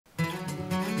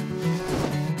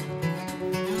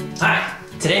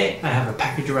Today I have a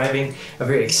package arriving, a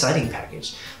very exciting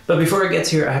package. But before it gets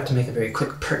here, I have to make a very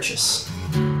quick purchase.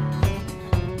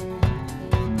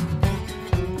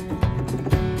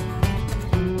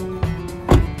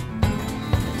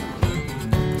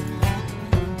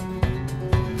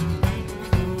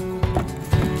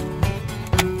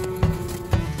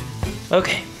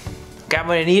 Okay, got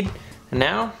what I need, and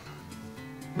now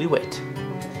we wait.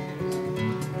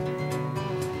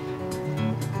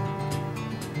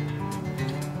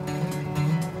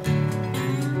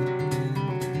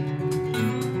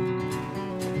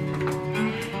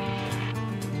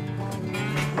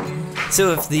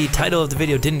 So if the title of the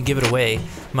video didn't give it away,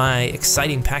 my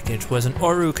exciting package was an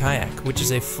Oru Kayak, which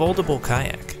is a foldable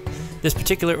kayak. This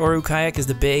particular Oru Kayak is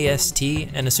the Bay ST,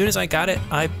 and as soon as I got it,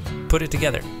 I put it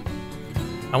together.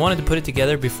 I wanted to put it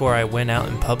together before I went out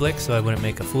in public so I wouldn't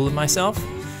make a fool of myself.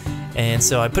 And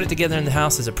so I put it together in the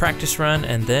house as a practice run,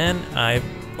 and then I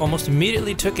almost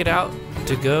immediately took it out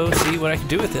to go see what I could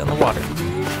do with it on the water.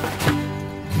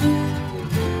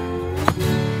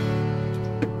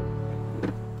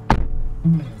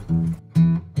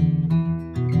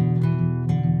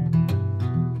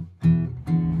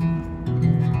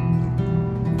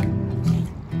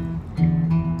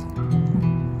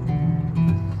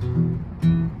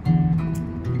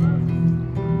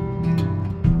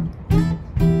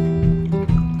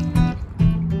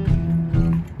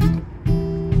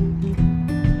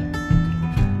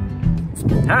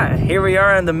 Hi, here we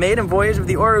are on the maiden voyage of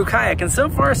the Oru Kayak, and so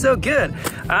far so good.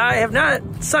 I have not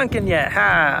sunken yet.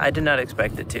 I did not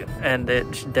expect it to, and it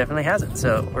definitely hasn't,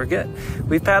 so we're good.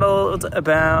 We've paddled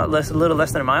about a little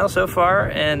less than a mile so far,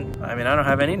 and I mean, I don't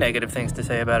have any negative things to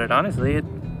say about it, honestly.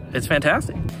 It's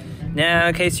fantastic. Now,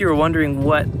 in case you were wondering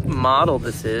what model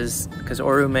this is, because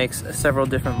Oru makes several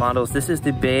different models, this is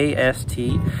the Bay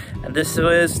ST, and this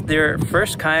was their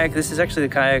first kayak. This is actually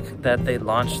the kayak that they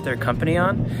launched their company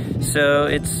on, so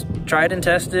it's tried and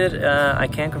tested. I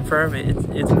can confirm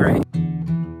it's great.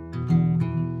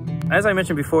 As I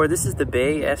mentioned before, this is the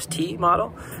Bay ST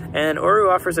model, and Oru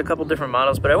offers a couple different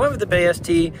models, but I went with the Bay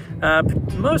ST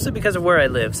mostly because of where I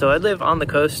live. So I live on the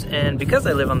coast, and because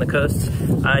I live on the coast,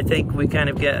 I think we kind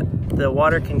of get, the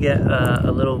water can get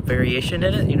a little variation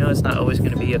in it. You know, it's not always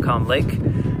going to be a calm lake.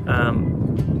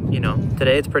 You know,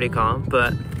 today it's pretty calm,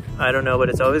 but I don't know what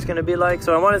it's always going to be like.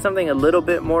 So I wanted something a little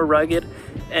bit more rugged,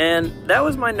 and that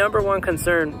was my #1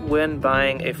 concern when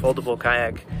buying a foldable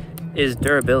kayak, is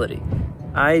durability.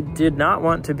 I did not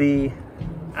want to be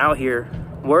out here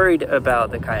worried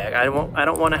about the kayak. I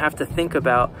don't want to have to think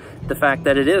about the fact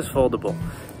that it is foldable.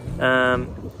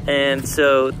 And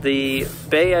so the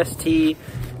Bay ST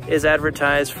is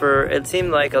advertised for, it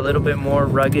seemed like a little bit more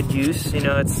rugged use. You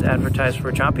know, it's advertised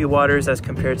for choppy waters as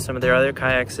compared to some of their other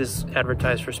kayaks is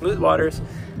advertised for smooth waters.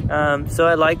 So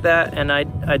I like that, and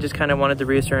I just kind of wanted the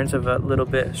reassurance of a little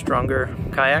bit stronger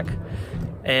kayak.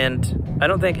 And I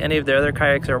don't think any of their other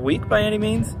kayaks are weak by any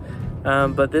means,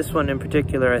 but this one in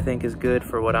particular I think is good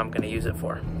for what I'm going to use it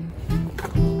for.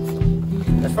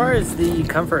 As far as the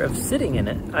comfort of sitting in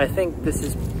it, I think this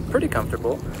is pretty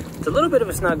comfortable. It's a little bit of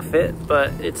a snug fit, but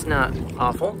it's not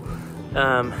awful.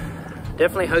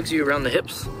 Definitely hugs you around the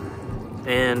hips,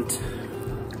 and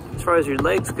as far as your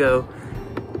legs go,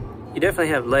 you definitely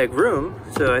have leg room,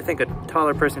 so I think a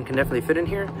taller person can definitely fit in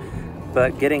here.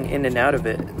 But getting in and out of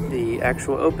it, the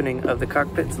actual opening of the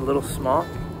cockpit's a little small,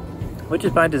 which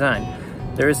is by design.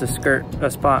 There is a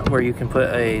spot where you can put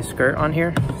a skirt on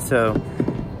here, so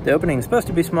the opening is supposed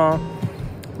to be small,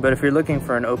 but if you're looking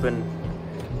for an open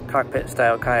cockpit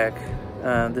style kayak,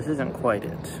 this isn't quite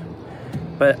it.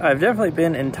 But I've definitely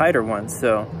been in tighter ones,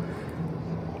 so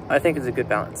I think it's a good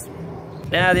balance.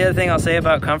 Now, the other thing I'll say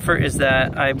about comfort is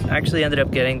that I actually ended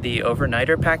up getting the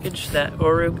overnighter package that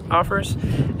Oru offers.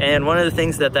 And one of the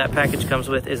things that that package comes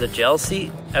with is a gel seat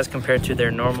as compared to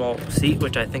their normal seat,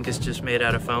 which I think is just made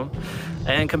out of foam.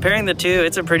 And comparing the two,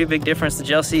 it's a pretty big difference. The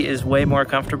gel seat is way more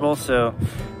comfortable, so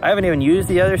I haven't even used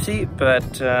the other seat,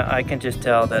 but I can just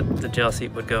tell that the gel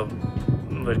seat would go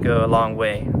a long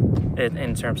way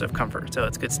in terms of comfort, so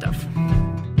it's good stuff.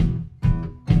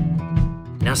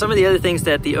 Now, some of the other things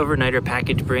that the overnighter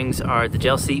package brings are the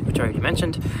gel seat, which I already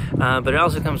mentioned, but it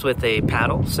also comes with a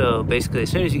paddle. So basically, as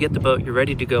soon as you get the boat, you're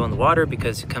ready to go in the water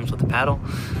because it comes with a paddle.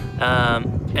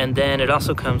 And then it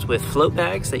also comes with float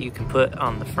bags that you can put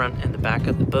on the front and the back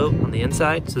of the boat on the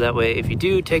inside. So that way, if you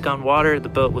do take on water, the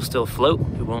boat will still float.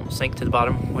 It won't sink to the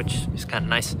bottom, which is kind of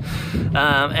nice.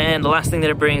 And the last thing that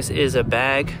it brings is a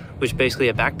bag, which is basically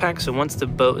a backpack. So once the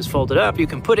boat is folded up, you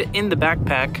can put it in the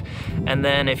backpack. And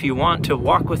then if you want to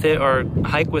walk with it or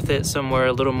hike with it somewhere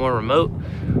a little more remote,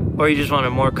 or you just want a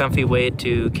more comfy way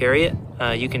to carry it,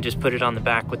 you can just put it on the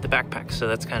back with the backpack, so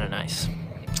that's kind of nice.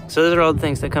 So those are all the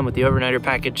things that come with the overnighter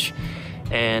package,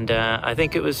 and I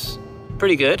think it was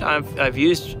pretty good. I've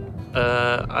used,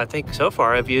 I think so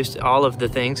far I've used all of the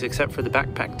things except for the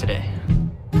backpack today.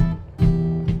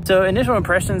 So initial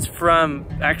impressions from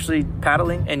actually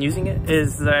paddling and using it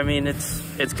is, I mean,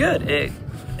 it's good.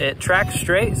 It tracks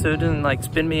straight, so it doesn't like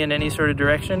spin me in any sort of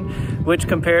direction, which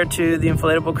compared to the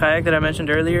inflatable kayak that I mentioned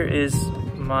earlier is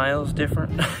miles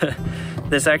different.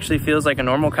 This actually feels like a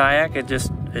normal kayak. It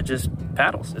just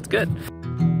paddles. It's good.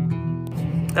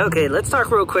 Okay, let's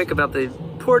talk real quick about the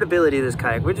portability of this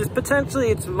kayak, which is potentially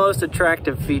its most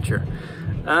attractive feature.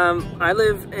 I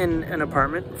live in an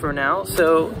apartment for now,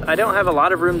 so I don't have a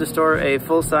lot of room to store a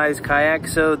full-size kayak,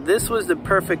 so this was the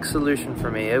perfect solution for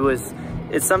me.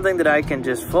 It's something that I can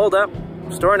just fold up,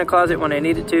 store in a closet when I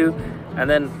need it to, and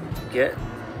then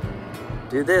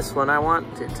do this when I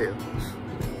want it to.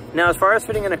 Now, as far as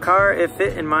fitting in a car, it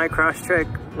fit in my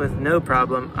Crosstrek with no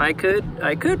problem. I could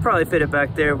probably fit it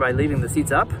back there by leaving the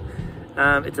seats up.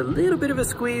 It's a little bit of a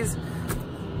squeeze,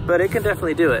 but it can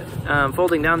definitely do it.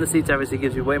 Folding down the seats obviously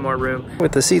gives you way more room.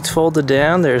 With the seats folded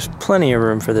down, there's plenty of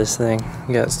room for this thing.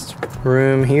 You got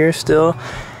room here still,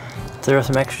 throw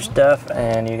some extra stuff,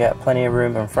 and you got plenty of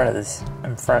room in front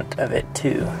of it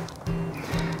too.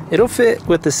 It'll fit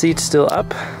with the seats still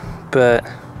up, but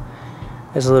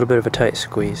it's a little bit of a tight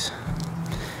squeeze.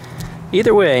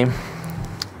 Either way,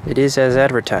 it is as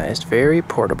advertised, very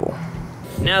portable.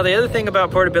 Now, the other thing about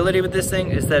portability with this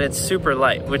thing is that it's super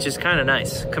light, which is kind of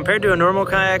nice. Compared to a normal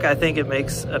kayak, I think it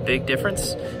makes a big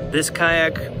difference. This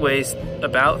kayak weighs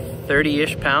about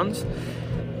 30-ish pounds,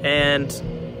 and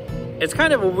it's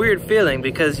kind of a weird feeling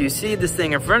because you see this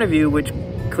thing in front of you, which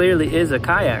clearly is a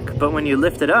kayak, but when you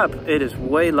lift it up, it is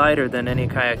way lighter than any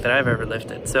kayak that I've ever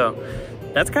lifted. So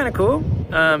that's kind of cool.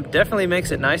 Definitely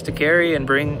makes it nice to carry and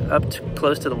bring up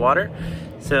close to the water.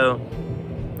 So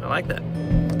I like that.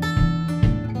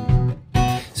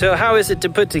 So how is it to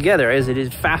put together? Is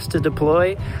it fast to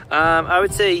deploy? I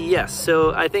would say yes.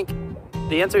 So I think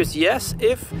the answer is yes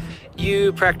if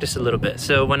you practice a little bit.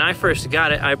 So when I first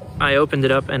got it, I opened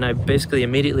it up and I basically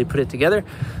immediately put it together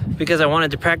because I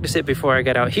wanted to practice it before I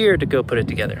got out here to go put it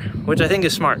together, which I think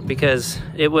is smart because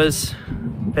it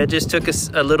just took us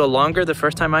a little longer the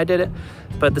first time I did it.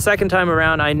 But the second time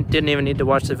around, I didn't even need to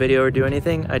watch the video or do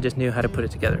anything. I just knew how to put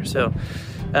it together. So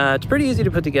it's pretty easy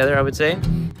to put together, I would say.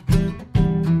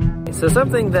 So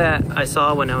something that I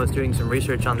saw when I was doing some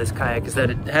research on this kayak is that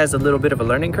it has a little bit of a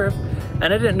learning curve, and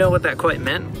I didn't know what that quite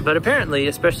meant, but apparently,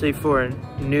 especially for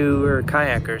newer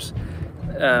kayakers,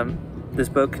 this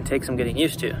boat can take some getting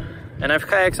used to. And I've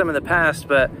kayaked some in the past,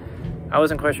 but I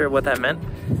wasn't quite sure what that meant.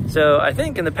 So I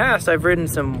think in the past I've ridden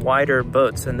some wider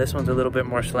boats, and this one's a little bit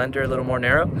more slender, a little more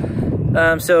narrow.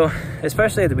 So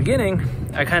especially at the beginning,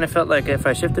 I kind of felt like if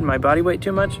I shifted my body weight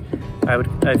too much,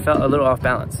 I felt a little off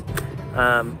balance.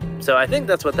 So I think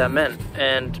that's what that meant.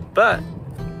 But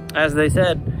as they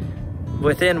said,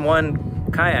 within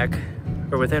one kayak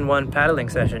or within one paddling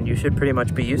session, you should pretty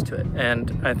much be used to it.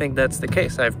 And I think that's the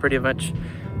case. I've pretty much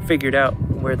figured out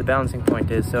where the balancing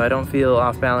point is, so I don't feel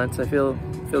off balance. I feel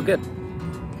good.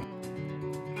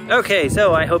 Okay,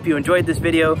 so I hope you enjoyed this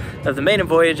video of the maiden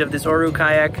voyage of this Oru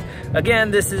kayak.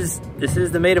 Again, this is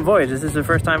the maiden voyage. This is the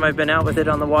first time I've been out with it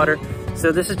on the water.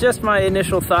 So this is just my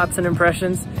initial thoughts and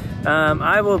impressions.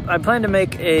 I plan to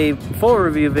make a full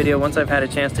review video once I've had a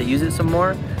chance to use it some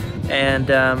more.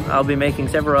 And I'll be making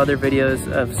several other videos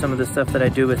of some of the stuff that I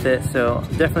do with it. So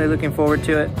definitely looking forward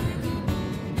to it.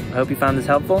 I hope you found this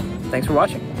helpful. Thanks for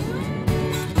watching.